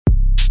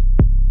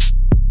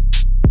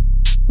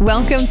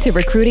Welcome to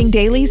Recruiting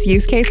Daily's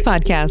Use Case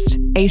Podcast,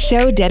 a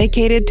show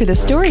dedicated to the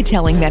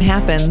storytelling that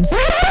happens,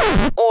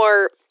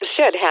 or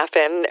should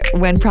happen,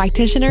 when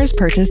practitioners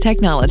purchase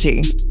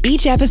technology.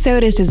 Each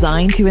episode is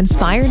designed to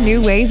inspire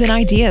new ways and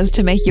ideas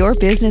to make your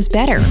business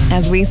better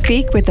as we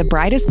speak with the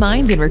brightest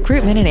minds in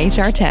recruitment and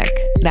HR tech.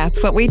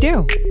 That's what we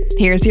do.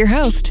 Here's your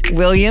host,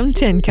 William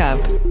Tincup.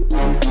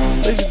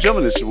 Ladies and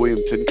gentlemen, this is William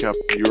Tincup.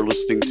 You're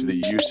listening to the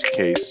Use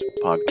Case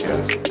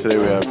Podcast. Today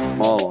we have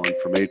Kamal on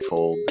from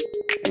Eightfold,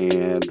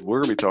 and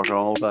we're going to be talking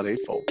all about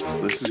Eightfold.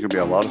 So this is going to be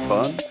a lot of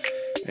fun.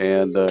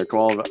 And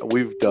Kamal,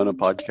 we've done a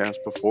podcast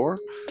before,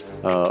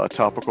 a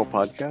topical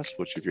podcast,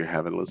 which if you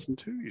haven't listened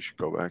to, you should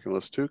go back and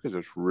listen to because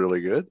it's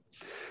really good.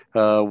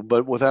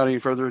 But without any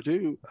further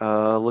ado,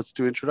 let's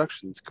do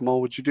introductions.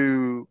 Kamal, would you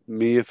do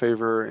me a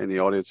favor and the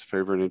audience a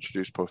favor and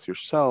introduce both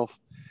yourself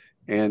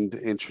and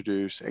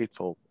introduce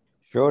Eightfold?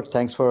 Sure.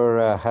 Thanks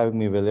for having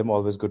me, William.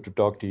 Always good to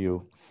talk to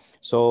you.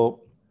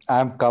 So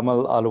I'm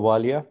Kamal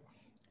Ahluwalia.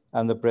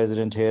 I'm the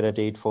president here at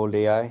Eightfold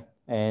AI.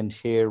 And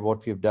here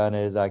what we've done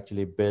is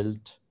actually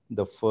built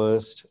the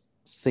first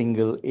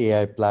single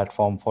AI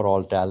platform for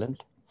all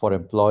talent, for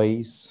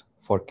employees,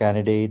 for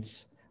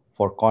candidates,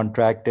 for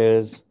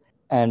contractors,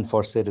 and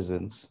for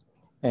citizens.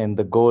 And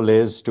the goal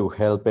is to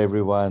help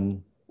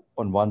everyone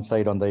on one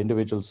side, on the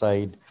individual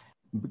side,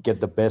 get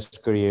the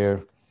best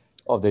career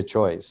of their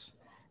choice.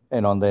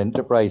 And on the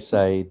enterprise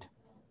side,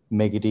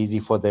 make it easy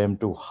for them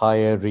to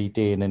hire,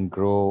 retain, and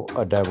grow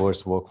a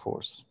diverse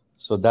workforce.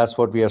 So that's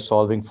what we are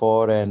solving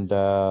for. And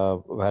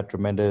we've had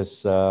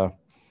tremendous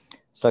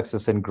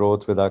success and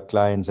growth with our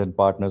clients and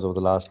partners over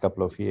the last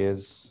couple of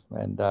years.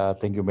 And I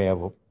think you may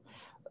have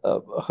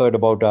heard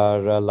about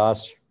our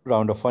last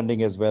round of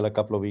funding as well a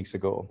couple of weeks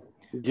ago.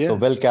 Yes. So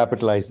well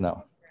capitalized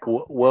now.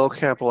 Well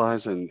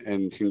capitalized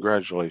and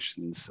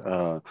congratulations.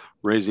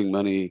 Raising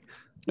money,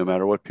 no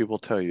matter what people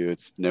tell you,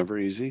 it's never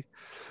easy.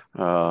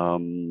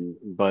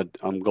 But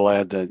I'm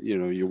glad that,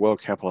 you're well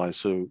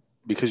capitalized. So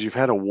because you've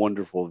had a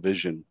wonderful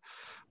vision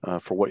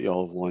for what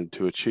y'all have wanted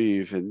to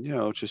achieve, and,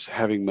 just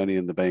having money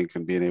in the bank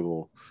and being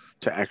able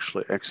to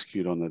actually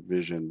execute on that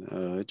vision,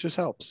 it just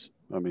helps.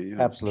 I mean,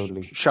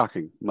 Absolutely.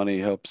 Shocking. Money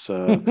helps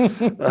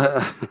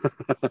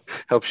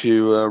helps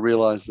you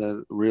realize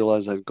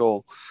that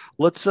goal.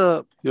 Let's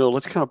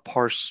let's kind of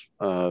parse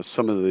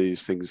some of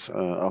these things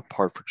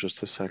apart for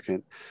just a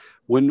second.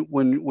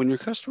 When your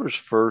customers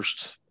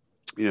first,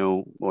 I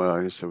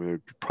guess they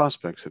would be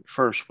prospects at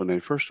first, when they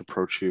first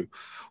approach you,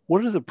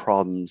 what are the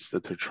problems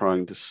that they're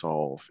trying to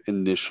solve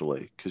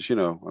initially? Because,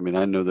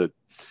 I know that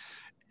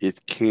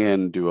it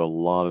can do a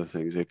lot of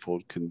things.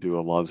 Eightfold can do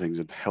a lot of things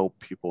and help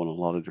people in a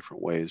lot of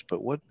different ways.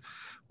 But what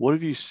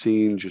have you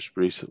seen just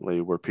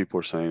recently where people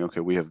are saying, okay,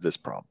 we have this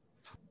problem?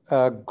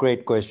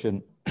 Great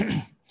question.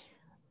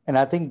 And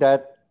I think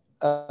that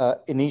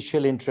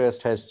initial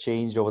interest has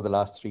changed over the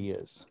last 3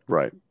 years.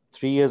 Right.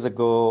 3 years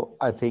ago,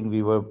 I think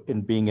we were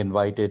being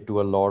invited to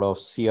a lot of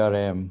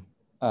CRM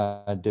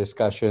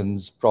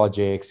discussions,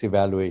 projects,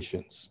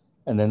 evaluations.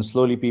 And then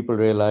slowly people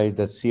realized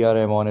that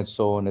CRM on its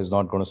own is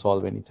not going to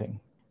solve anything.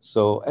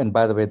 So, and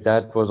by the way,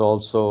 that was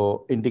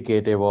also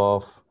indicative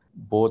of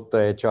both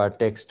the HR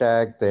tech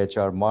stack, the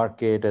HR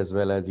market, as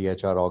well as the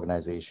HR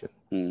organization.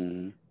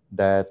 Mm-hmm.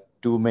 That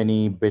too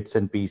many bits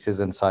and pieces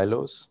and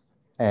silos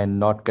and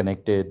not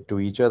connected to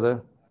each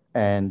other,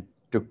 and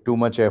took too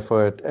much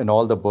effort, and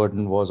all the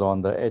burden was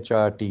on the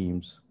HR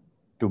teams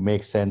to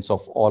make sense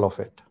of all of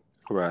it.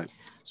 Right.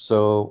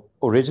 So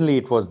originally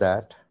it was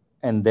that.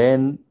 And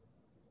then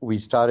we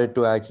started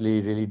to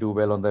actually really do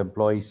well on the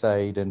employee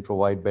side and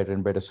provide better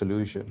and better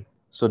solution.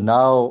 So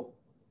now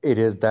it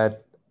is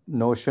that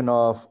notion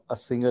of a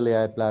single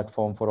AI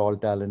platform for all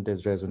talent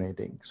is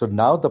resonating. So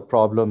now the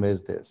problem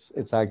is this.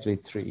 It's actually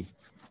three.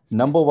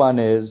 Number one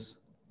is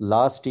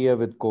last year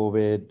with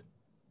COVID,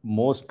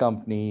 most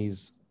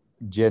companies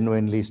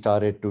genuinely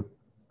started to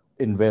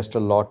invest a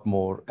lot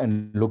more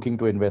and looking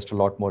to invest a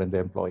lot more in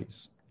their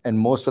employees. And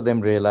most of them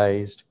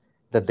realized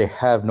that they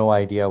have no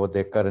idea what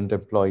their current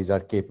employees are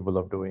capable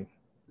of doing.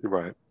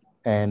 Right.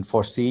 And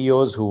for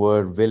CEOs who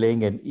were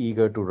willing and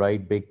eager to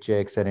write big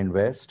checks and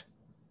invest,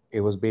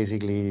 it was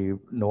basically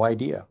no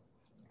idea.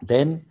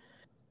 Then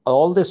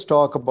all this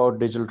talk about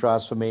digital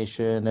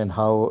transformation and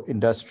how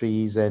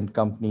industries and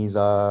companies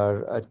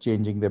are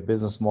changing their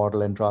business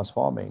model and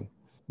transforming,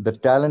 the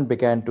talent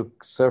began to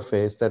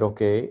surface that,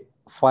 okay,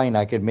 fine,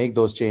 I can make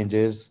those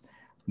changes,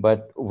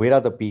 but where are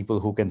the people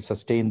who can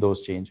sustain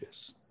those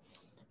changes,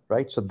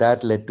 right? So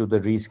that led to the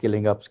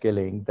reskilling,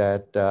 upskilling,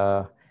 that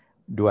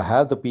do I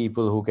have the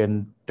people who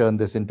can turn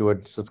this into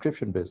a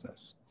subscription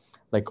business?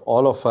 Like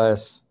all of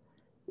us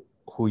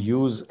who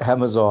use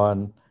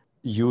Amazon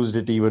used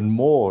it even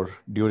more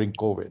during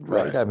COVID,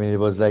 right? I mean, it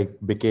was like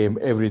became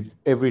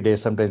every day,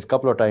 sometimes a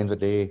couple of times a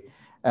day,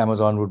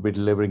 Amazon would be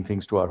delivering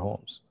things to our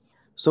homes.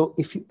 So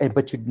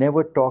but you'd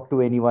never talk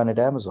to anyone at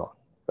Amazon,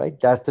 right?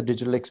 That's the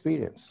digital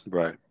experience.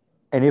 Right.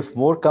 And if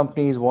more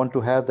companies want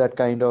to have that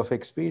kind of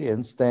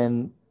experience,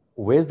 then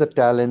where's the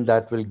talent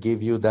that will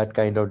give you that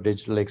kind of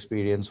digital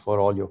experience for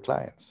all your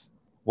clients?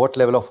 what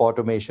level of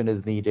automation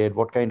is needed,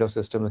 what kind of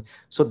system.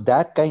 So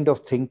that kind of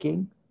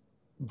thinking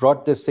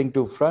brought this thing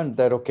to front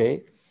that,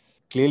 okay,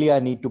 clearly I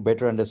need to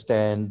better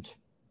understand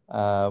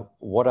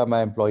what are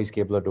my employees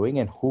capable of doing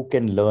and who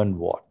can learn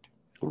what.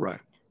 Right.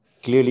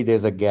 Clearly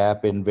there's a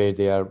gap in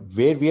where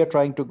we are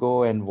trying to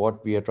go and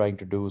what we are trying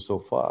to do so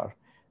far,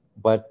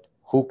 but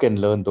who can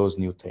learn those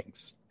new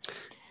things?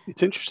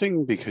 It's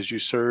interesting because you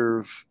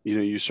serve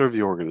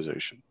the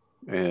organization.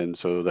 And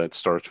so that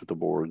starts with the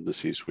board, the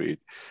C-suite,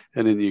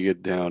 and then you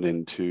get down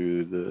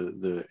into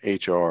the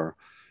HR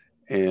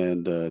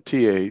and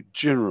TA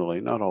generally,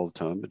 not all the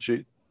time, but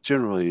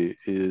generally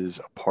is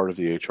a part of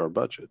the HR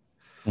budget.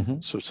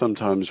 Mm-hmm. So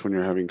sometimes when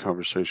you're having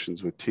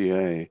conversations with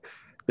TA,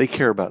 they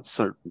care about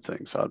certain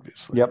things,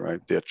 obviously, Yep.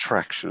 right? The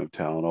attraction of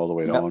talent all the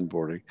way to Yep.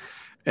 onboarding.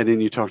 And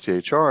then you talk to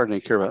HR and they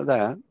care about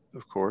that,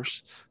 of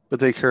course, but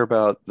they care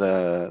about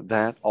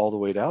that all the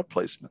way to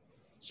outplacement.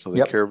 So they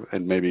Yep. care,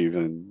 and maybe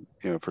even,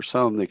 for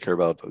some, they care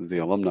about the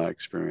alumni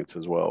experience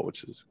as well,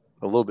 which is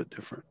a little bit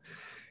different.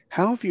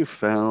 How have you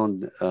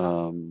found,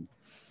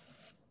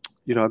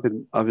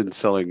 I've been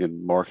selling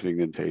and marketing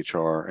into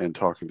HR and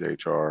talking to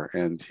HR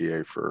and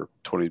TA for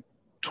 20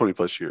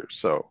 plus years.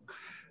 So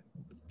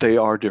they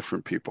are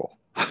different people.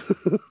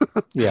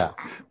 Yeah.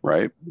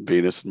 Right?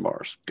 Venus and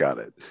Mars. Got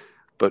it.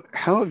 But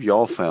how have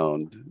y'all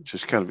found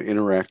just kind of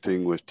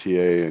interacting with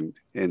TA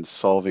and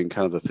solving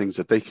kind of the things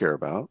that they care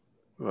about,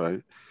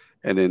 right?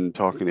 And then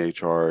talking to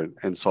HR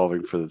and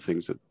solving for the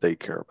things that they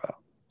care about?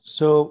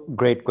 So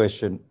great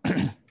question.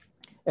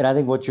 And I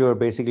think what you're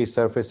basically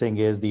surfacing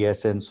is the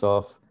essence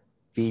of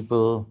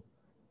people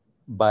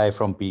buy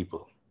from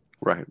people.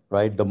 Right.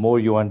 Right. The more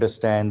you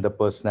understand the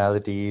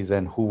personalities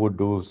and who would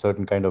do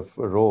certain kind of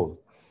role,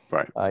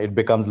 right, it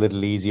becomes a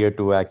little easier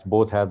to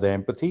both have the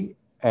empathy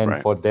and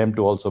right. for them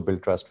to also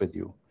build trust with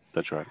you.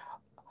 That's right.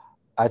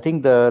 I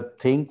think the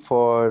thing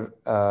for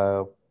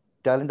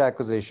talent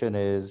acquisition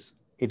is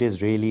it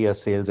is really a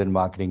sales and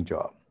marketing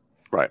job.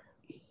 Right.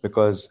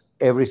 Because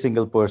every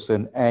single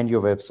person and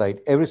your website,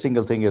 every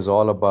single thing is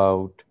all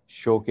about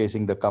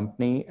showcasing the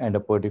company and a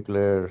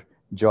particular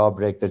job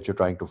rec that you're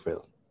trying to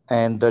fill.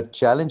 And the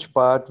challenge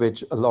part,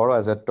 which a lot,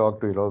 as I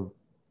talk to,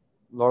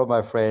 a lot of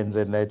my friends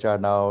in HR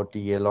now, TA,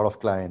 a lot of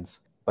clients,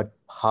 but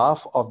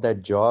half of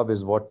that job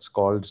is what's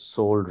called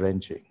soul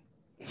wrenching.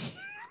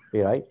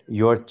 Right?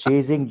 You're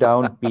chasing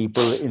down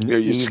people in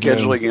evenings.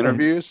 Scheduling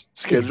interviews?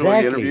 Scheduling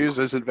exactly. interviews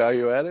isn't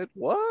value added?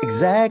 What?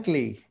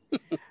 Exactly.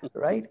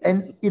 Right?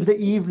 And in the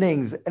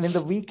evenings and in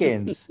the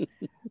weekends.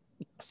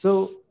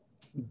 So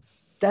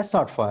that's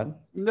not fun.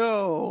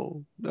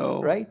 No.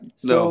 Right?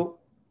 So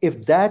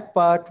if that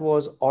part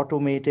was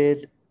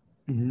automated,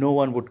 no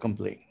one would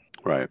complain.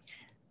 Right.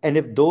 And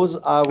if those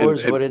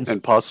hours were in...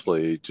 And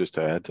possibly, just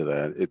to add to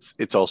that,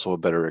 it's also a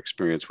better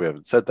experience. We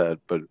haven't said that,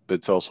 but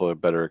it's also a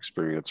better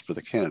experience for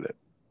the candidate.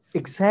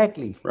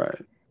 Exactly.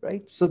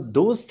 Right. So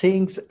those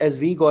things, as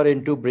we got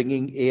into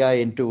bringing AI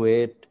into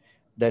it,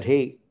 that,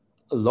 hey,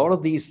 a lot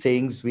of these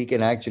things we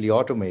can actually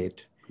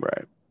automate.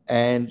 Right.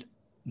 And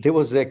there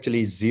was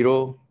actually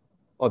zero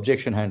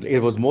objection handling.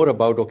 It was more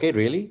about, okay,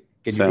 really?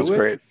 Can Sounds you do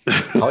great. it?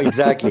 How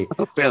exactly?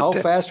 How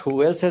fast?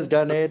 Who else has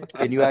done it?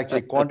 Can you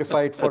actually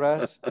quantify it for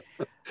us?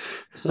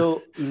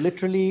 So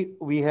literally,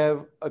 we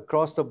have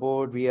across the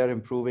board, we are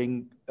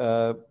improving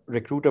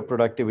recruiter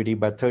productivity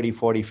by 30,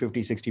 40,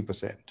 50,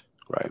 60%.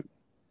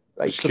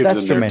 Right. So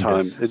that's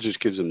tremendous. It just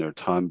gives them their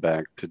time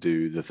back to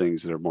do the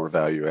things that are more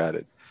value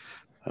added.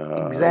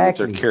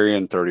 Exactly. If they're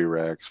carrying 30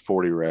 recs,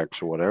 40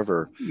 recs or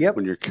whatever,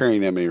 when you're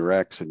carrying that many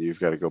recs and you've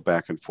got to go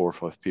back and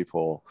forth with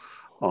people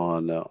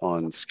on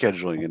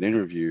scheduling an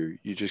interview,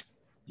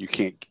 you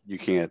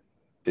can't,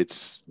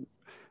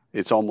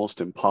 it's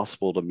almost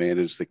impossible to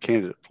manage the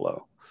candidate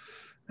flow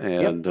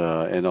and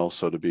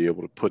also to be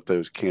able to put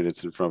those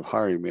candidates in front of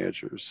hiring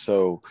managers.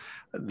 So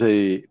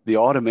the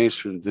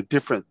automation, the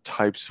different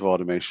types of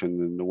automation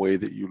and the way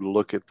that you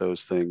look at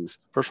those things,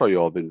 first of all, you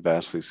all have been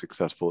vastly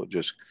successful at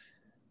just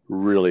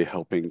really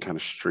helping kind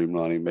of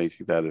streamlining,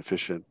 making that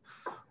efficient.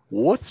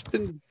 What's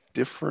been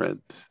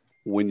different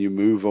when you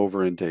move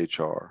over into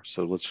HR?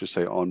 So let's just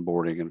say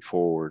onboarding and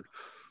forward.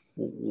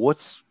 What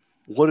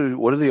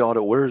are the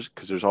audit?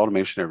 Because there's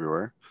automation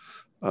everywhere,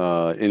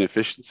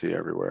 inefficiency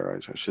everywhere,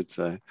 I should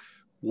say.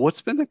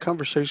 What's been the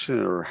conversation,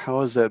 or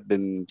how has that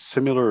been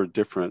similar or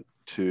different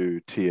to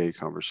TA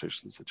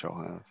conversations that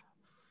y'all have?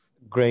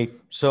 Great.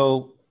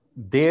 So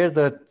there,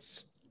 the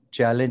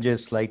challenge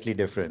is slightly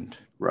different.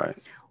 Right.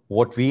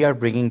 What we are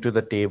bringing to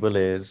the table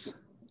is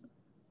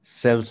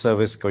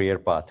self-service career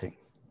pathing.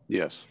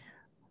 Yes.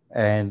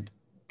 And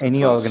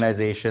any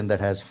organization that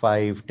has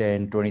 5,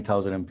 10,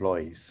 20,000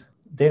 employees,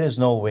 there is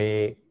no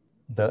way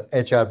the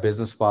HR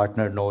business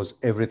partner knows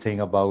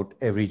everything about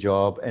every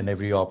job and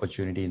every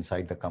opportunity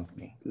inside the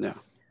company. No.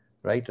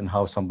 Right? And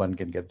how someone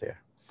can get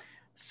there.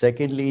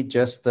 Secondly,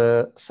 just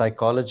the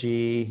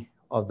psychology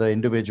of the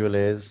individual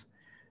is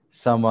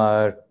some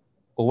are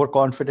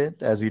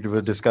overconfident, as we were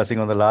discussing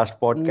on the last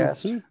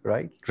podcast,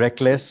 right?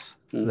 Reckless,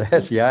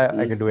 that,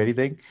 I can do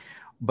anything.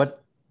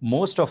 But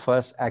most of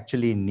us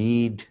actually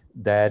need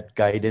that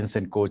guidance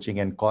and coaching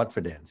and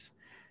confidence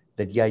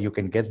that, yeah, you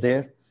can get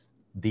there.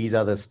 These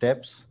are the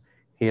steps.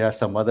 Here are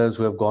some others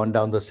who have gone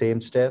down the same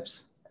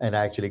steps and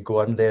actually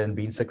gone there and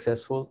been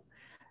successful.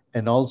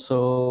 And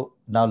also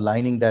now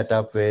lining that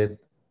up with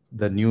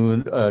the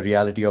new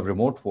reality of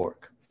remote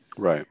work,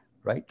 Right.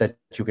 right? That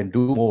you can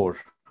do more.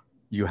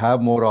 You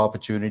have more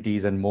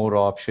opportunities and more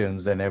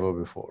options than ever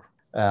before,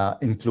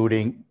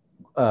 including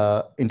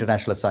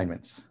international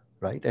assignments,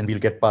 right? And we'll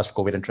get past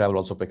COVID and travel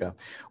also pick up.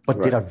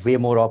 But there are way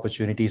more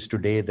opportunities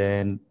today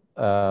than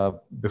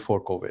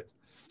before COVID.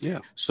 Yeah.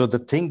 So the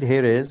thing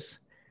here is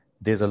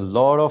there's a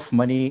lot of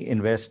money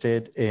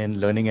invested in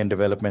learning and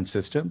development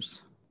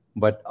systems,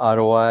 but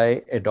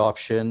ROI,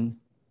 adoption,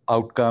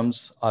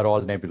 outcomes are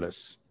all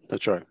nebulous.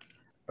 That's right.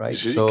 Right.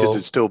 Because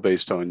it's still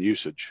based on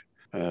usage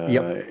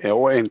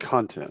and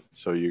content.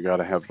 So you got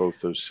to have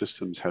both those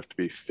systems have to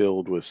be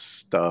filled with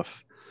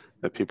stuff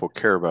that people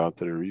care about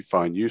that you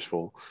find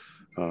useful.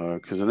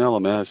 Because an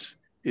LMS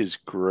is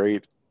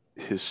great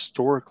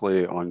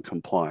historically on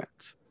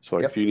compliance. So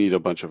like if you need a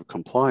bunch of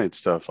compliance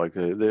stuff, like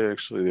they're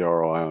actually the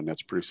ROI on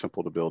that's pretty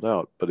simple to build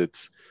out, but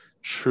it's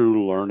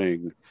true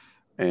learning.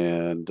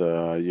 And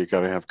you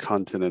got to have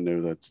content in there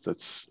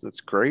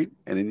that's great.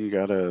 And then you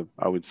got to,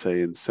 I would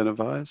say,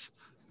 incentivize,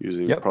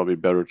 using probably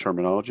better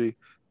terminology,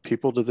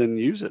 people to then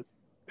use it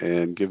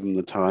and give them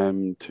the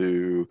time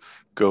to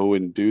go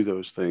and do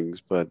those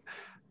things. But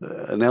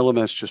an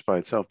LMS just by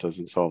itself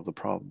doesn't solve the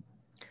problem.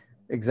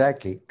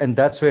 Exactly. And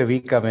that's where we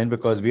come in,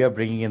 because we are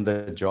bringing in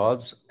the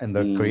jobs and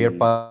the career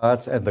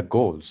paths and the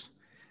goals.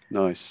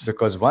 Nice.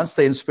 Because once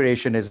the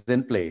inspiration is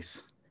in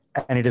place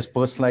and it is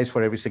personalized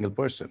for every single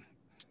person.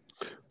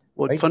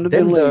 Well, right?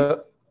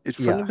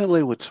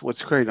 Fundamentally,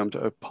 what's great. I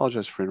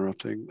apologize for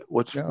interrupting.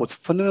 What's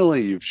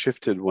fundamentally you've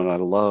shifted. What I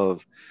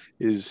love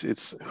is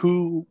it's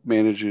who's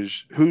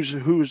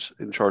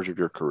in charge of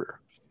your career,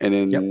 and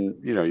then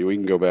we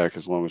can go back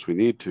as long as we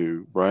need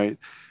to. Right?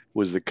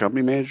 Was the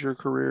company manage your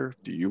career?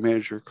 Do you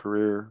manage your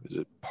career? Is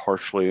it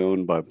partially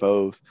owned by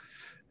both?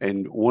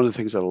 And one of the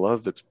things I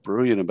love that's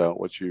brilliant about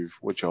what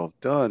y'all have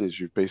done is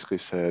you've basically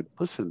said,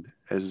 listen,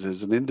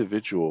 as an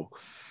individual,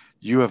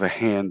 you have a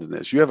hand in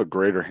this. You have a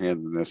greater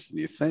hand in this than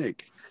you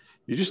think.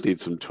 You just need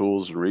some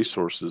tools and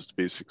resources to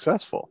be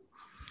successful.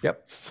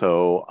 Yep.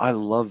 So I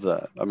love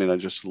that. I mean, I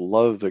just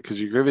love that because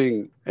you're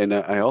giving, and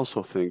I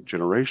also think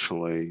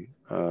generationally,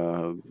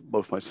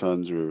 both my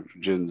sons are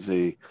Gen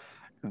Z,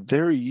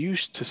 they're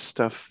used to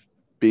stuff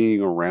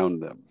being around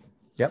them.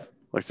 Yep.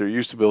 Like they're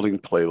used to building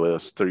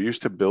playlists. They're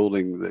used to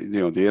building,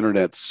 the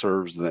internet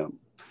serves them.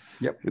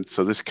 Yep. And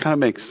so this kind of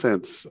makes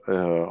sense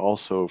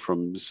also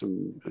from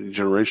some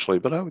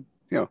generationally, but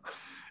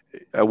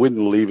I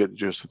wouldn't leave it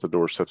just at the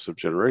doorsteps of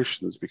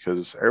generations,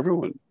 because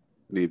everyone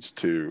needs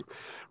to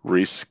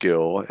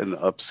reskill and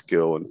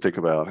upskill and think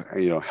about,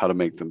 how to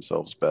make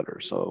themselves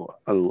better. So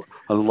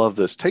I love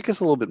this. Take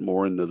us a little bit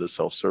more into the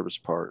self-service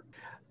part.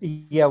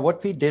 Yeah,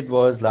 what we did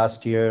was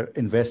last year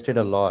invested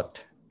a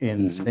lot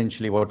in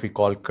essentially what we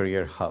call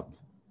Career Hub.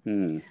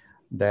 And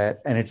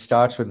it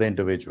starts with the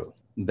individual.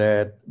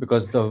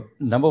 Because the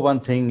number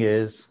one thing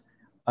is,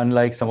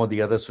 unlike some of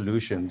the other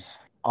solutions,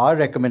 our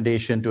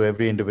recommendation to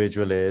every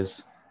individual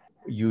is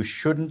you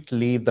shouldn't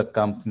leave the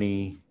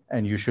company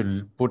and you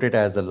should put it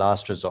as the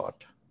last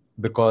resort,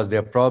 because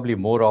there are probably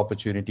more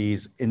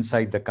opportunities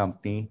inside the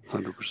company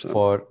 100%.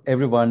 For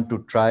everyone to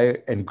try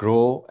and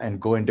grow and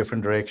go in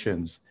different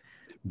directions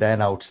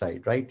than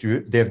outside, right?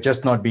 They've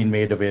just not been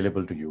made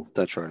available to you.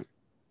 That's right.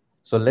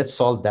 So let's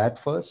solve that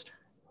first,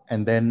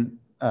 and then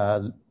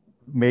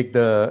make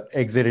the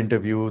exit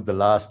interview the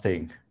last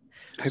thing.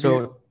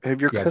 Have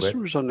your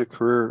customers on the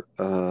Career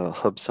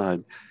Hub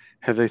side,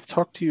 have they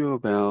talked to you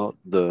about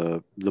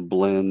the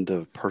blend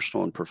of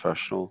personal and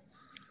professional?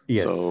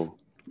 Yes. So,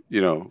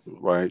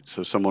 right.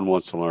 So someone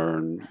wants to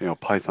learn,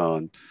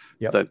 Python.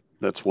 Yep.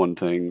 That's one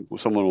thing.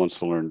 Someone wants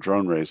to learn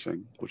drone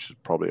racing, which is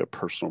probably a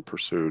personal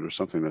pursuit or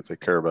something that they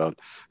care about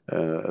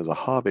as a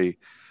hobby.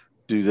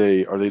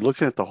 Are they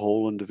looking at the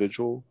whole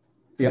individual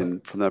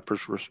and from that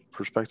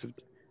perspective?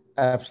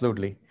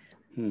 Absolutely.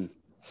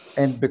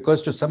 And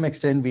because to some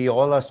extent, we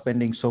all are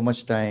spending so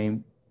much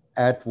time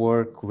at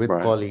work with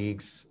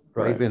colleagues,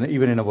 right?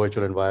 Even in a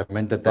virtual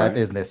environment, that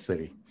is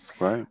necessary.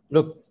 Right.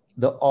 Look,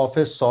 the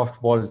office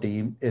softball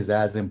team is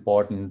as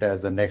important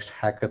as the next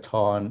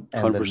hackathon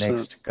and 100%. The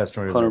next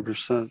customer event.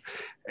 100%.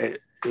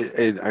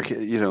 And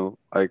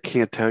I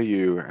can't tell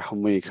you how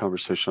many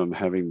conversations I'm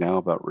having now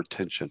about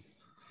retention.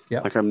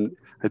 Yeah. Like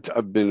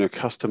I've been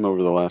accustomed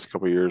over the last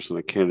couple of years in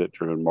a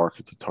candidate-driven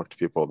market to talk to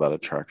people about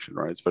attraction,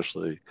 right?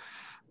 Especially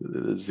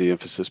as the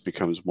emphasis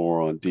becomes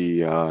more on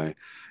DEI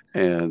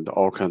and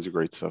all kinds of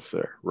great stuff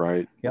there,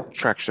 right? Yep.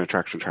 Attraction.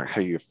 How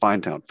do you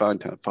find talent?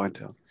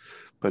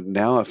 But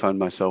now I find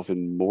myself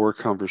in more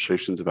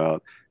conversations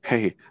about,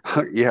 hey,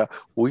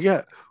 we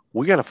got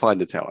to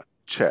find the talent.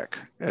 Check.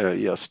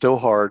 Still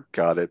hard.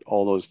 Got it.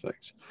 All those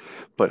things.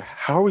 But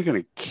how are we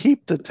going to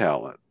keep the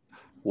talent?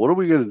 What are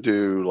we going to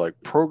do, like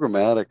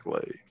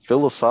programmatically,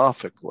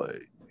 philosophically?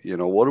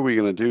 What are we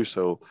going to do?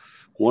 So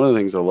one of the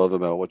things I love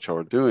about what y'all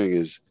are doing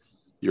is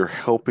you're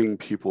helping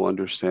people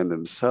understand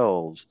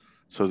themselves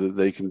so that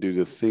they can do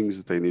the things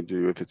that they need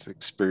to do, if it's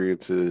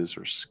experiences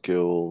or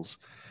skills,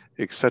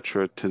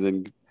 etc.,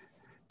 to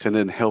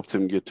then help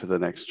them get to the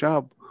next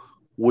job,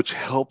 which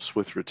helps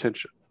with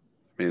retention.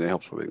 I mean, it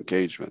helps with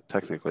engagement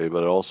technically,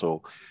 but it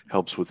also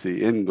helps with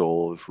the end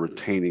goal of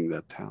retaining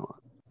that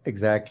talent.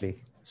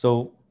 Exactly.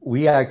 So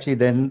we actually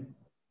then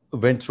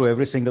went through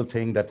every single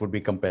thing that would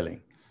be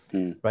compelling,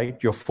 right?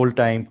 Your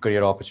full-time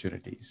career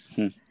opportunities,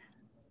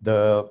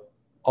 the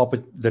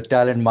the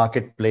talent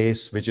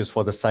marketplace, which is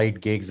for the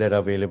side gigs that are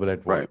available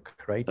at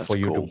work, right? That's for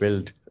you to cool.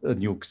 build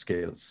new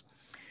skills.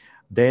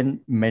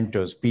 Then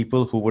mentors,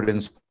 people who would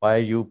inspire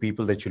you,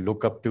 people that you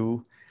look up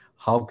to.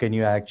 How can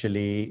you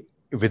actually,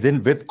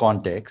 with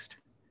context,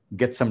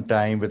 get some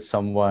time with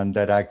someone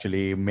that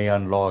actually may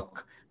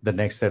unlock the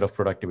next set of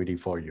productivity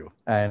for you?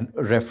 And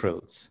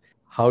referrals,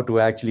 how to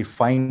actually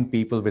find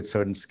people with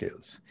certain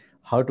skills,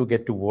 how to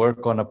get to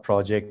work on a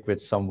project with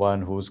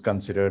someone who's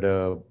considered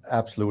a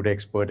absolute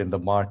expert in the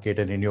market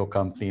and in your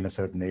company in a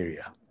certain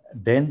area.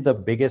 Then the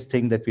biggest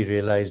thing that we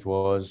realized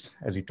was,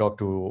 as we talked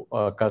to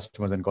our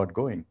customers and got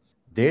going,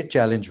 their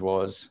challenge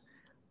was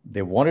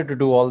they wanted to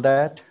do all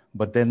that,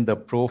 but then the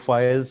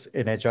profiles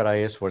in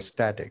HRIS were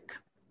static.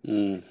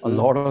 A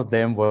lot of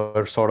them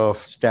were sort of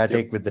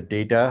static with the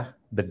data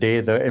the day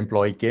the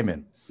employee came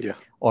in. Yeah.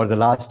 Or the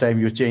last time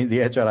you changed the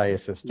HRIS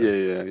system.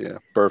 Yeah.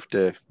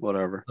 Birthday,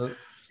 whatever.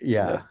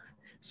 Yeah.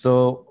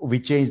 So we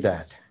changed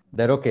that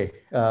okay,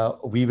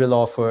 we will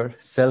offer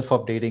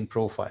self-updating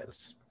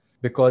profiles,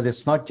 because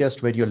it's not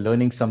just when you're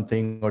learning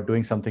something or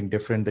doing something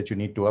different that you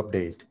need to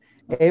update.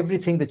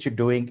 Everything that you're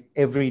doing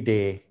every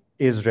day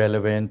is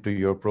relevant to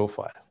your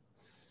profile,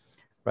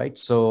 right?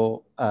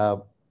 So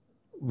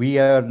we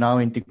are now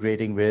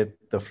integrating with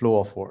the flow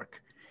of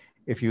work.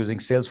 If you're using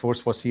Salesforce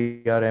for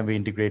CRM, we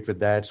integrate with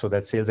that so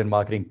that sales and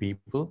marketing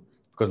people,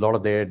 because a lot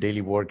of their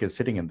daily work is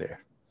sitting in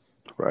there.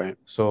 Right.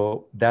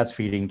 So that's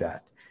feeding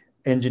that.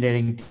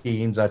 Engineering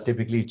teams are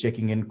typically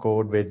checking in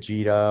code with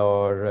Jira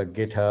or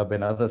GitHub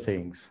and other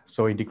things.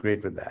 So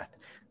integrate with that.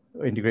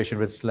 Integration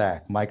with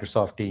Slack,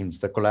 Microsoft Teams,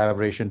 the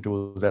collaboration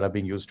tools that are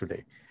being used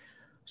today.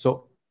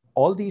 So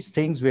all these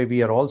things where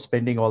we are all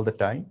spending all the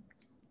time,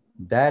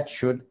 that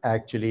should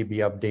actually be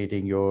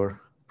updating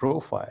your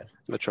profile.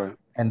 That's right.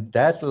 And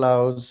that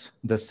allows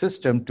the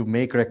system to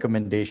make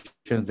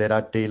recommendations that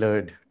are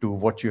tailored to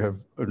what you have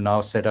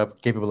now set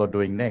up, capable of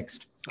doing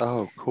next.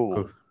 Oh,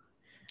 cool.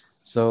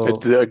 So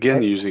it's,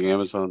 again, using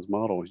Amazon's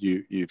model,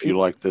 if you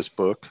like this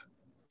book,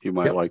 you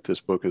might like this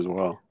book as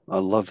well. I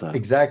love that.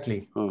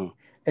 Exactly. Oh.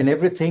 And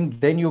everything,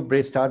 then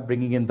you start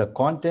bringing in the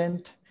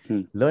content,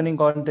 learning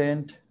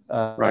content,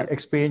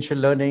 experiential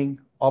learning,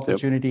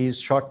 opportunities,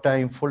 short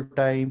time, full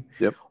time.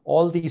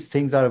 All these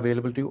things are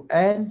available to you.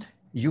 And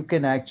you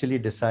can actually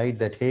decide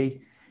that,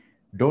 hey,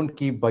 don't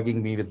keep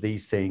bugging me with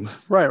these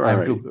things.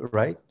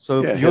 Right.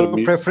 So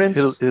your preference.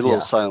 Hit a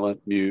little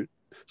silent, mute,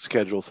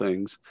 schedule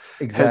things.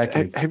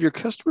 Exactly. Have your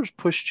customers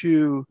pushed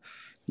you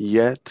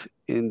yet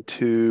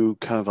into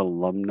kind of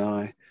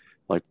alumni,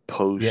 like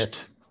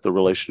post the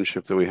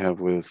relationship that we have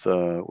with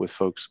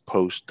folks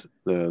post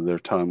their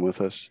time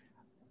with us?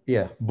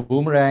 Yeah,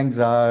 boomerangs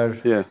are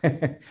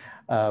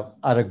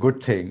are a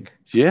good thing.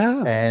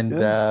 Yeah. And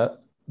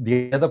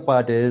the other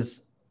part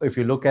is, if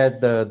you look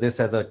at this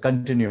as a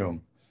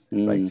continuum,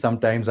 right?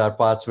 Sometimes our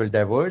paths will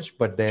diverge,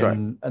 but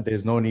then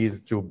there's no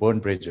need to burn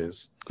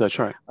bridges. That's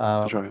right.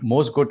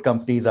 Most good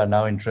companies are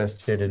now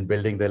interested in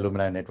building the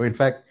alumni network. In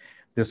fact,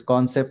 this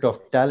concept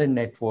of talent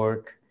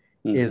network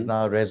is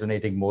now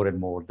resonating more and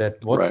more.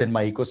 That what's in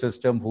my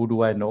ecosystem, who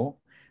do I know?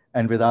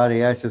 And with our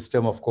AI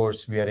system, of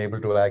course, we are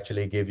able to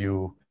actually give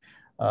you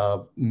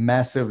a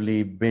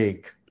massively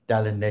big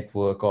talent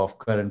network of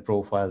current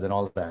profiles and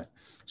all that.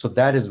 So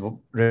that is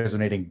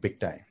resonating big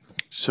time.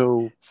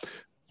 So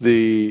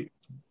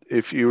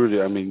if you were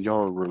to, I mean,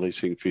 y'all are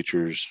releasing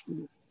features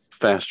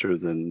faster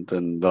than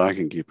I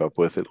can keep up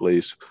with, at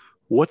least.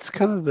 What's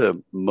kind of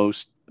the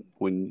most,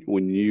 when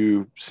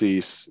you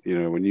see,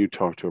 when you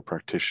talk to a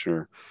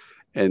practitioner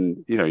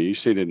and, you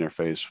see it in their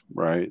face,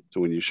 right?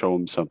 So when you show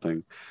them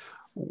something,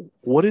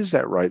 what is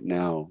that right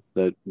now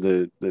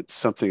that's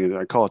something,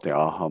 I call it the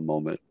aha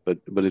moment, but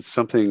it's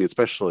something,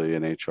 especially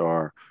in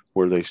HR,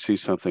 where they see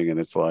something and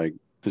it's like,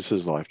 this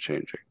is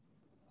life-changing?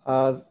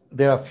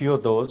 There are a few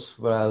of those,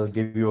 but I'll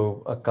give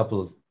you a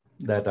couple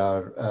that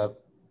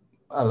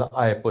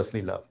I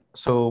personally love.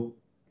 So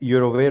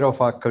you're aware of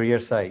our career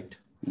site,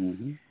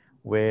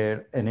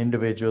 where an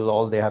individual,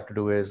 all they have to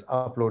do is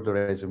upload the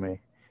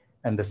resume,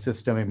 and the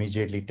system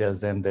immediately tells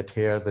them that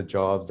here are the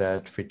jobs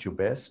that fit you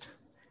best.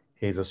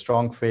 Here's a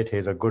strong fit,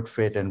 here's a good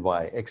fit, and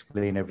why.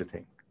 Explain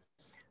everything.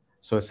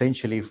 So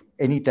essentially,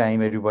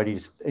 anytime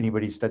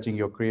anybody's touching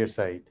your career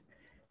site,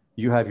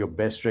 you have your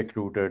best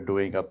recruiter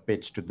doing a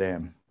pitch to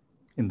them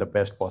in the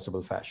best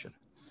possible fashion.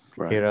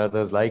 Here are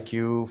others like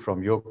you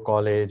from your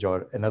college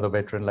or another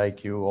veteran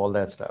like you, all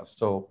that stuff.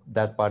 So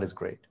that part is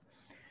great.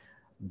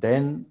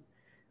 Then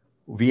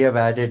we have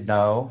added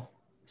now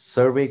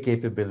survey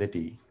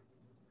capability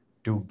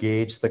to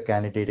gauge the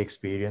candidate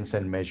experience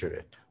and measure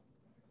it.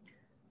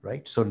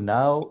 right? So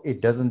now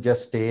it doesn't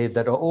just stay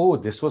that, oh,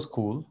 this was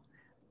cool.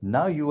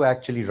 Now you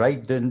actually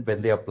right then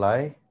when they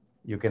apply,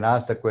 you can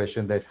ask the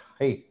question that,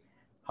 hey,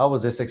 how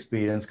was this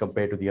experience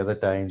compared to the other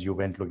times you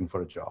went looking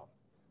for a job?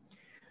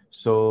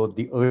 So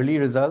the early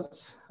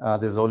results,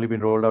 this has only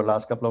been rolled out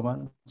last couple of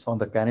months on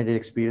the candidate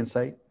experience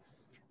side.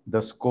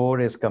 The score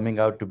is coming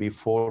out to be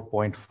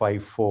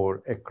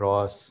 4.54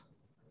 across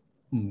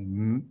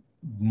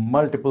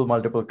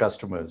multiple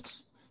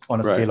customers on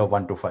a Right. scale of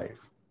 1 to 5.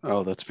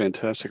 Oh, that's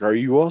fantastic. Are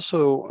you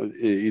also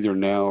either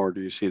now or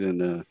do you see it in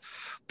the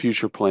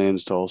future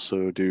plans to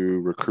also do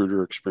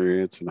recruiter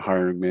experience and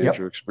hiring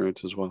manager Yep,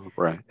 experience as well?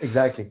 Right.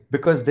 exactly.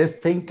 Because this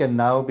thing can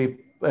now be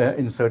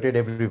inserted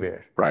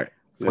everywhere. Right.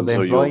 For the And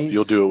so you'll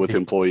employees, do it with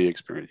employee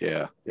experience.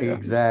 Yeah. Yeah.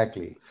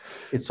 exactly.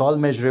 It's all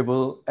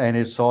measurable and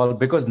it's all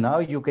because now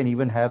you can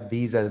even have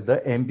these as the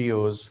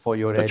MBOs for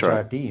your That's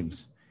right. HR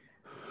teams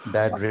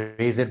that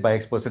raise it by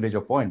X percentage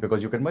of point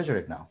because you can measure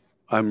it now.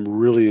 I'm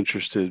really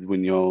interested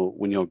when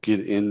y'all get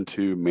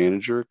into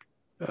manager,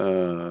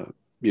 uh,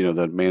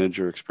 that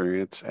manager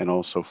experience, and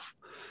also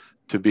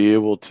to be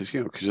able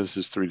to, because this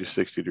is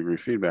 360-degree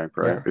feedback,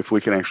 right? Yeah. If we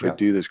can actually Yeah.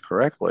 do this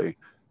correctly,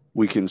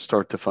 we can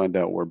start to find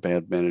out where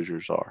bad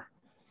managers are,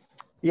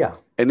 Yeah.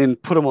 and then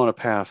put them on a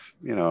path.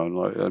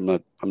 I'm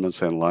not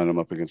saying line them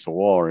up against the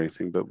wall or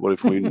anything, but what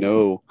if we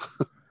know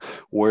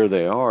where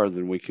they are,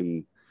 then we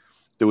can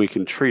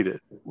treat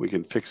it, we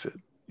can fix it.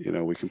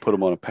 We can put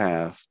them on a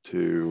path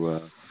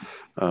to.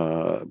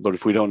 But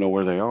if we don't know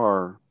where they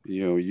are,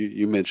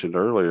 you mentioned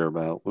earlier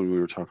about when we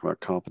were talking about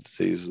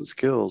competencies and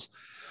skills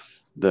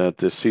that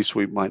the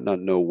C-suite might not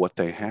know what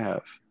they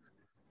have.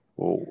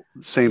 Well,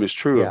 same is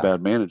true of Yeah.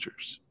 bad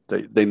managers.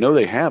 They know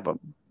they have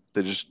them.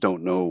 They just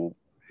don't know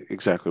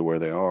exactly where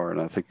they are. And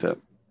I think that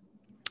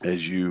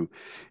as you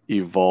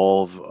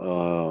evolve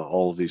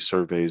all of these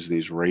surveys and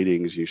these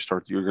ratings, you're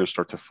going to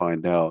start to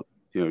find out,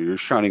 you're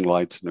shining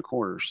lights in the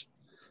corners.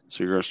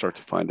 So you're going to start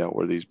to find out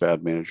where these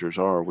bad managers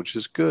are, which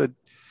is good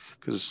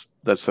because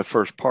that's the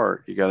first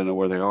part. You got to know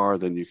where they are,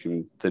 then you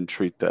can then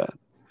treat that.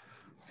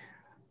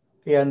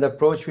 Yeah, and the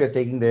approach we are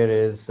taking there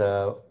is,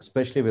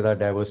 especially with our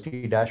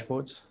diversity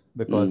dashboards,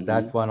 because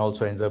that Mm-hmm. one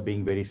also ends up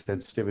being very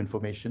sensitive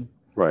information,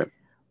 Right.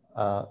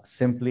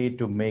 simply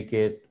to make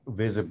it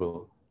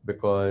visible,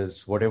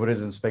 because whatever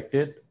is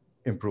inspected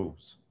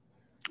improves,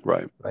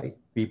 Right. right?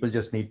 People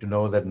just need to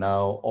know that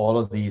now all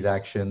of these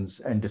actions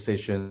and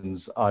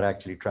decisions are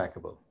actually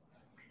trackable.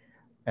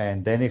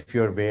 And then if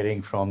you're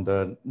varying from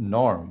the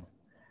norm,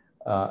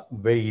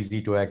 very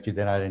easy to actually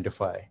then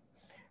identify.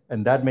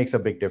 And that makes a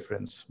big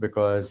difference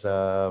because,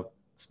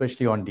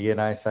 especially on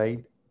D&I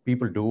side,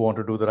 people do want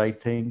to do the right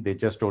thing. They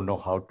just don't know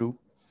how to.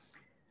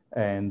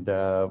 And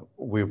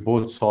we're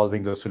both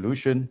solving a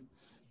solution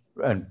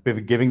and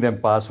giving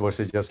them pass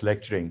versus just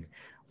lecturing.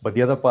 But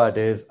the other part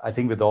is, I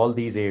think with all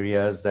these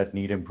areas that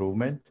need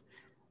improvement,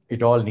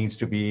 it all needs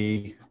to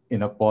be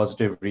in a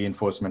positive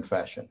reinforcement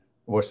fashion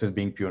versus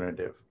being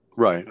punitive.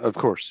 Right. Of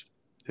course.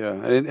 Yeah.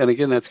 And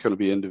again, that's going to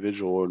be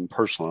individual and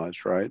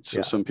personalized, right? So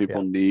Yeah, some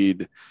people yeah,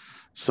 need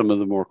some of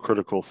the more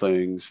critical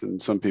things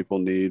and some people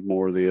need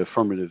more of the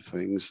affirmative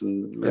things.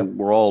 And yep.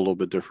 we're all a little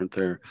bit different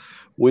there.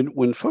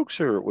 When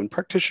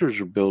practitioners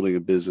are building a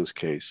business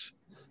case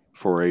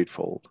for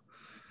Eightfold,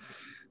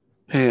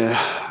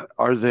 yeah,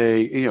 are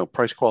they,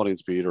 price, quality, and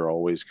speed are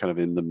always kind of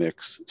in the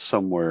mix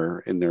somewhere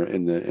in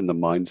the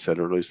mindset,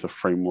 or at least the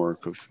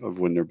framework of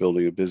when they're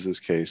building a business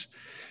case.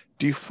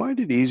 Do you find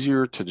it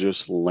easier to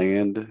just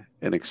land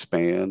and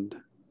expand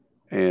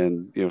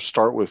and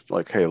start with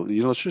like, hey,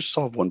 let's just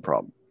solve one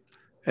problem,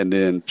 and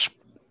then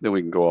we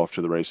can go off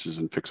to the races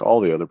and fix all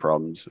the other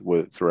problems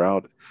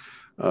throughout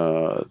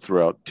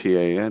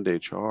TA and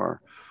HR?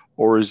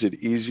 Or is it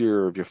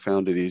easier, have you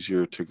found it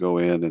easier to go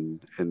in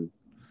and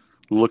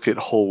look at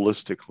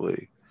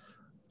holistically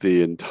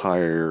the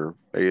entire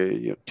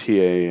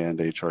TA and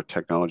HR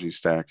technology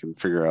stack and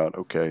figure out,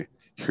 okay,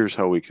 here's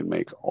how we can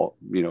make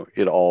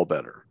it all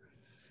better?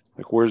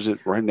 Like, where's it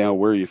right now?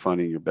 Where are you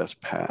finding your best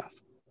path?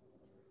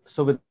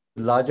 So with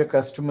larger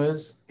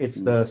customers, it's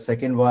the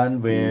second one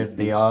where Mm-hmm.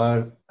 they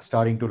are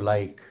starting to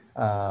like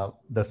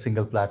the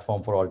single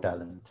platform for all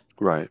talent.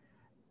 Right.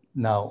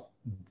 Now,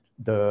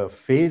 the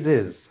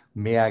phases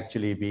may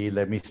actually be,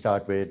 let me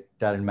start with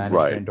talent Right.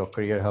 management or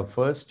career hub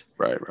first,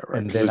 Right.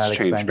 and Because then it's I'll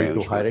change expand into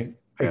management. hiring.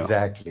 Yeah.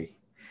 Exactly.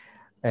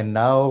 And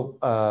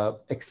now,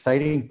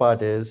 exciting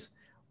part is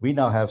we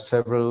now have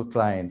several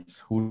clients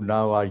who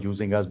now are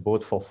using us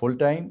both for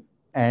full-time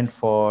and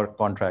for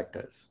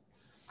contractors.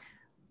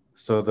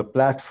 So the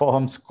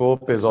platform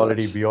scope is That's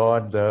already nice.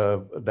 beyond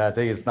that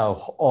is now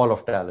all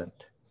of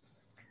talent.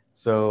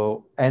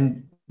 So,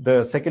 and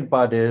the second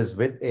part is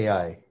with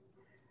AI.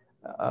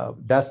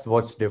 That's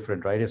what's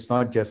different, right? It's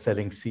not just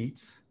selling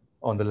seats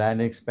on the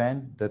land and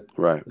expand.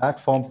 Right.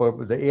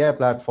 The AI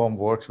platform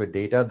works with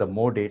data. The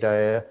more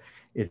data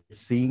it's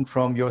seeing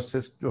from your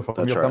system, from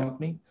your That's right.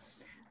 company,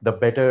 the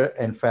better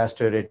and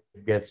faster it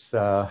gets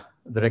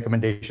the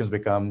recommendations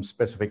become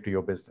specific to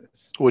your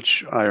business.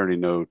 Which I already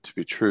know to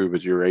be true,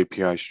 but your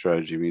API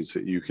strategy means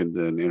that you can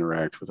then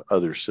interact with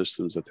other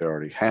systems that they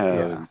already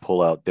have and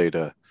pull out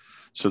data,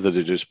 so that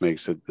it just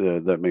makes it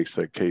that makes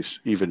that case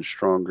even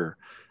stronger.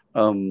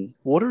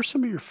 What are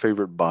some of your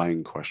favorite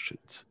buying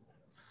questions?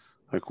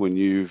 Like when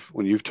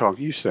you've talked,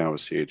 you sit down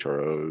with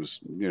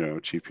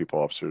CHROs, chief people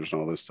officers,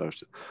 and all this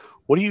stuff.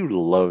 What do you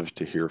love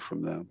to hear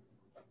from them?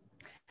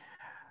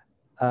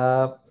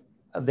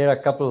 There are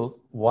a couple.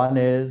 One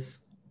is,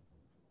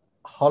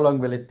 how long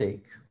will it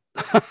take?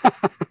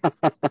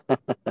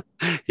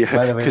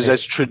 Yeah, because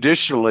that's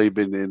traditionally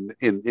been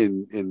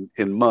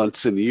in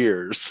months and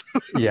years.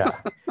 Yeah,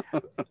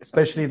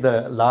 especially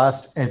the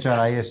last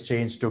HRIS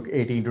change took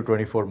 18 to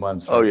 24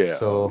 months. Right? Oh yeah,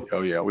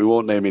 oh yeah. We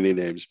won't name any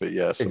names, but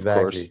yes,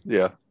 exactly. Of course.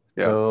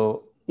 Yeah.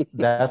 So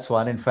that's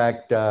one. In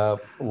fact,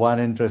 one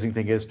interesting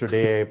thing is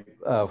today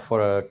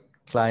for a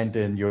client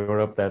in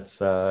Europe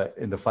that's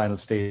in the final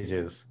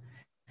stages.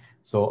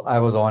 So I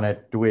was on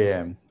at 2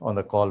 a.m. on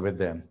the call with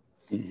them.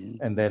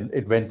 Mm-hmm. And then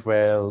it went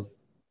well.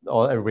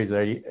 Everybody's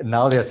ready.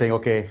 Now they're saying,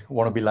 okay,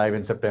 want to be live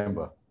in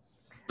September.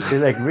 They're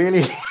like,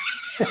 really?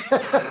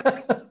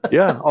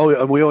 Yeah.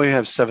 Oh, we only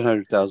have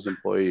 700,000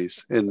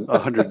 employees in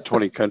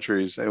 120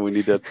 countries, and we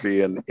need that to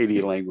be in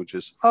 80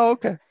 languages. Oh,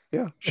 okay.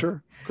 Yeah,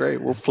 sure.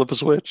 Great. We'll flip a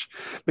switch.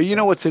 But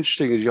what's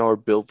interesting is y'all are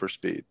built for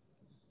speed.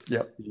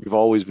 Yep. You've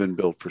always been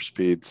built for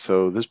speed.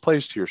 So this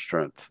plays to your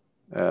strength,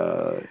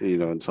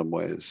 in some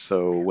ways.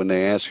 So when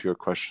they ask you a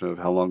question of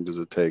how long does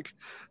it take,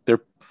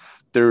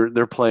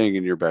 they're playing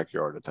in your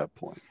backyard at that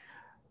point.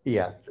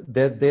 Yeah,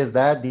 there's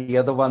that. The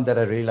other one that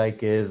I really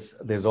like is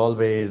there's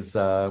always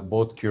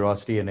both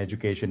curiosity and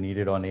education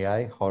needed on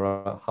AI, how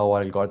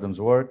our algorithms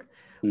work,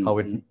 mm-hmm. how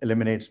it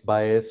eliminates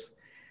bias.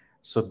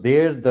 So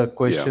there, the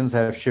questions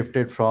have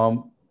shifted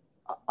from,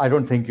 I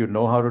don't think you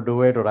know how to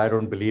do it, or I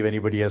don't believe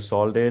anybody has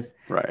solved it,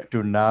 right,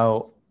 to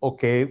now,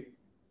 okay,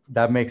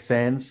 that makes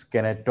sense.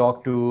 Can I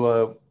talk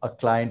to a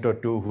client or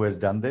two who has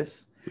done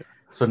this? Yeah.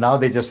 So now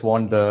they just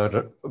want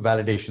the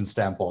validation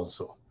stamp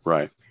also.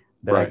 Right.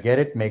 That I get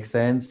it, makes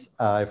sense.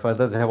 If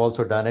others have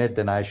also done it,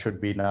 then I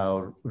should be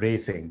now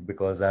racing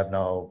because I'm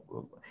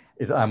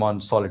on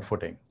solid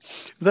footing.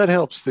 That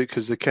helps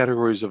because the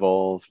categories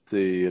evolved,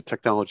 the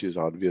technology has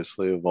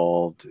obviously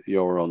evolved.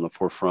 You're on the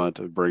forefront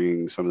of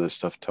bringing some of this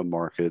stuff to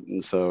market.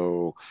 And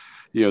so,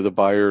 the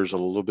buyers are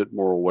a little bit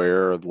more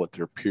aware of what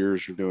their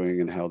peers are doing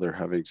and how they're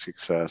having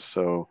success.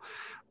 So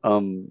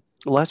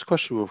last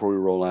question before we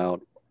roll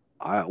out.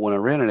 When I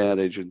ran an ad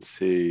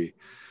agency,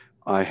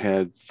 I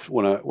had,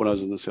 when I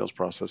was in the sales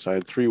process, I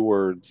had 3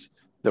 words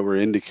that were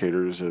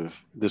indicators of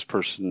this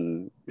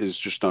person is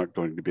just not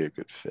going to be a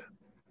good fit.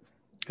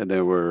 And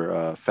they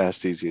were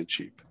fast, easy, and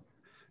cheap.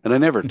 And I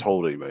never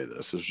told anybody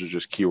this. This was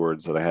just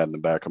keywords that I had in the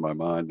back of my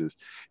mind.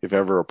 If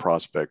ever a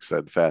prospect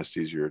said fast,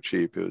 easy, or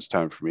cheap, it was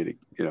time for me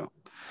to,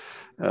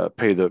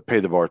 pay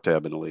the bar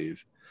tab and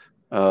leave.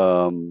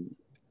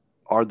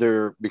 Are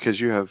there, because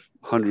you have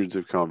hundreds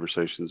of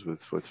conversations with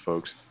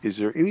folks, is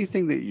there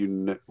anything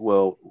that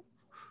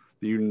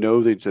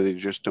they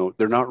just don't,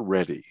 they're not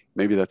ready?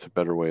 Maybe that's a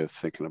better way of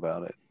thinking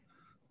about it.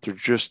 They're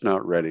just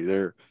not ready.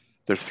 They're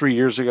 3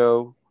 years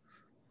ago,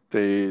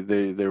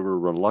 they were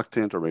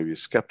reluctant or maybe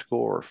skeptical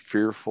or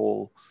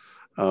fearful.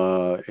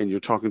 And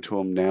you're talking to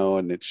them now,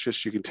 and it's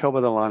just, you can tell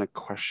by the line of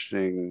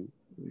questioning,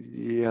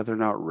 they're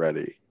not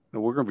ready.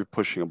 And we're going to be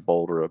pushing a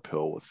boulder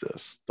uphill with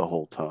this the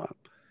whole time.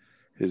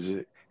 Is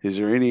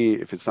there any,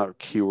 if it's not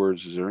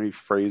keywords, is there any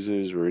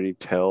phrases or any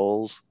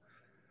tells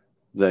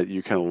that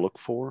you kind of look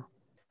for?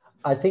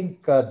 I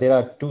think there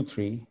are 2,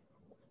 3.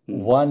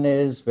 One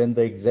is when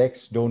the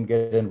execs don't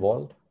get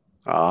involved.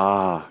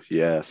 Ah,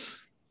 yes.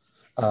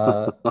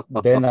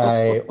 Then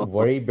I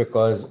worry,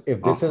 because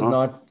if this is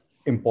not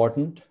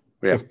important,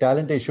 if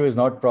talent issue is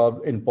not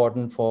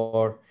important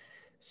for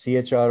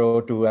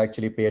CHRO to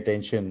actually pay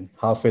attention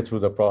halfway through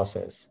the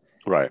process,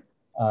 right?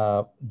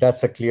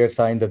 That's a clear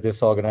sign that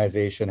this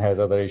organization has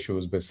other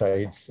issues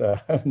besides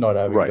not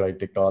having the right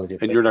technology.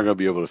 And you're not going to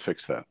be able to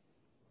fix that.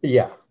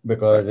 Yeah,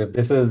 because if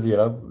this is,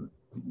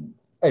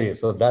 anyway,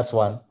 so that's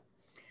one.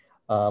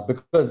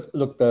 Because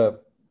look,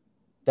 the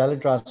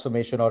talent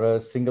transformation, or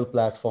a single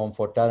platform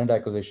for talent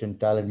acquisition,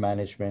 talent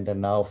management,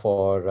 and now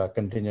for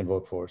contingent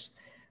workforce,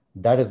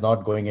 that is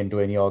not going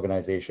into any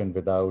organization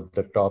without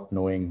the top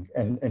knowing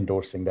and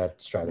endorsing that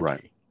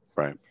strategy.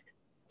 Right.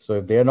 So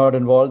if they're not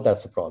involved,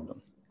 that's a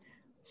problem.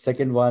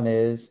 Second one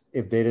is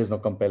if there is no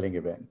compelling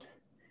event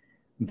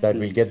that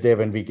we'll get there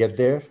when we get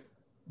there.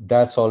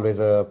 That's always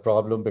a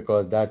problem,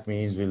 because that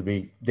means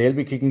they'll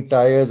be kicking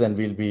tires and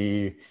we'll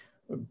be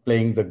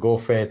playing the go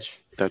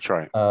fetch. That's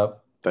right.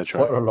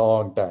 For a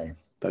long time.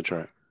 That's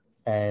right.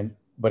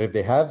 But if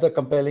they have the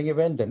compelling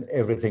event, then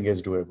everything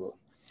is doable.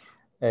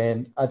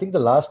 And I think the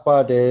last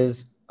part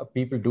is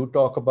people do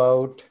talk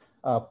about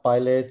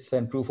pilots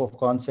and proof of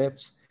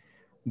concepts,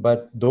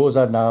 but those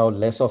are now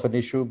less of an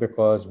issue,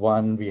 because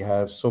one, we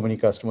have so many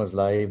customers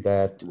live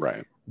that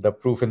the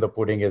proof in the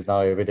pudding is now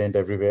evident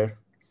everywhere.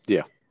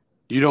 Yeah.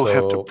 You don't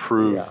have to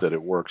prove that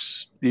it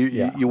works.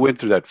 You went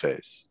through that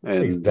phase,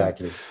 and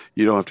exactly.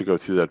 You don't have to go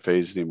through that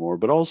phase anymore.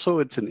 But also,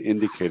 it's an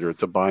indicator.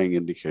 It's a buying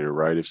indicator,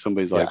 right? If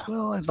somebody's like,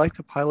 "Well, I'd like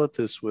to pilot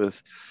this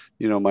with,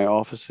 my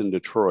office in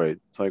Detroit,"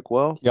 it's like,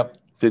 "Well,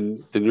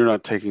 then you're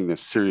not taking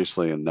this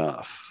seriously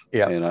enough."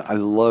 Yeah. And I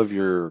love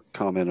your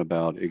comment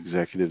about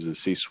executives, the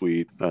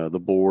C-suite, the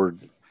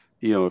board.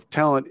 If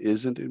talent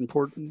isn't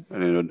important,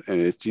 and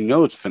it's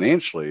it's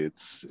financially,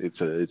 it's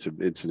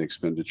an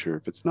expenditure.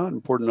 If it's not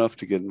important enough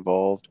to get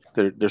involved,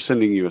 they're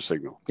sending you a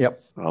signal.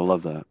 Yep, I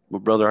love that. Well,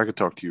 brother, I could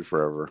talk to you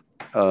forever,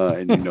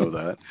 and you know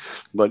that,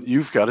 but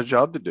you've got a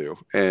job to do,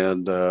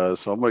 and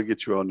so I'm going to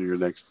get you on to your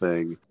next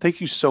thing.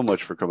 Thank you so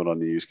much for coming on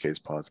the Use Case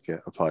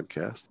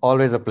podcast.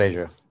 Always a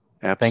pleasure.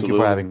 Absolutely. Thank you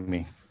for having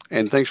me.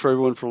 And thanks for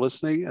everyone for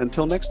listening.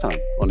 Until next time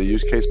on the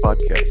Use Case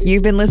Podcast.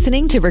 You've been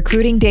listening to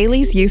Recruiting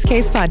Daily's Use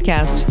Case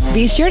Podcast.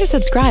 Be sure to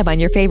subscribe on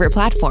your favorite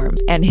platform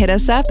and hit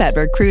us up at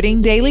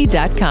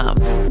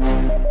recruitingdaily.com.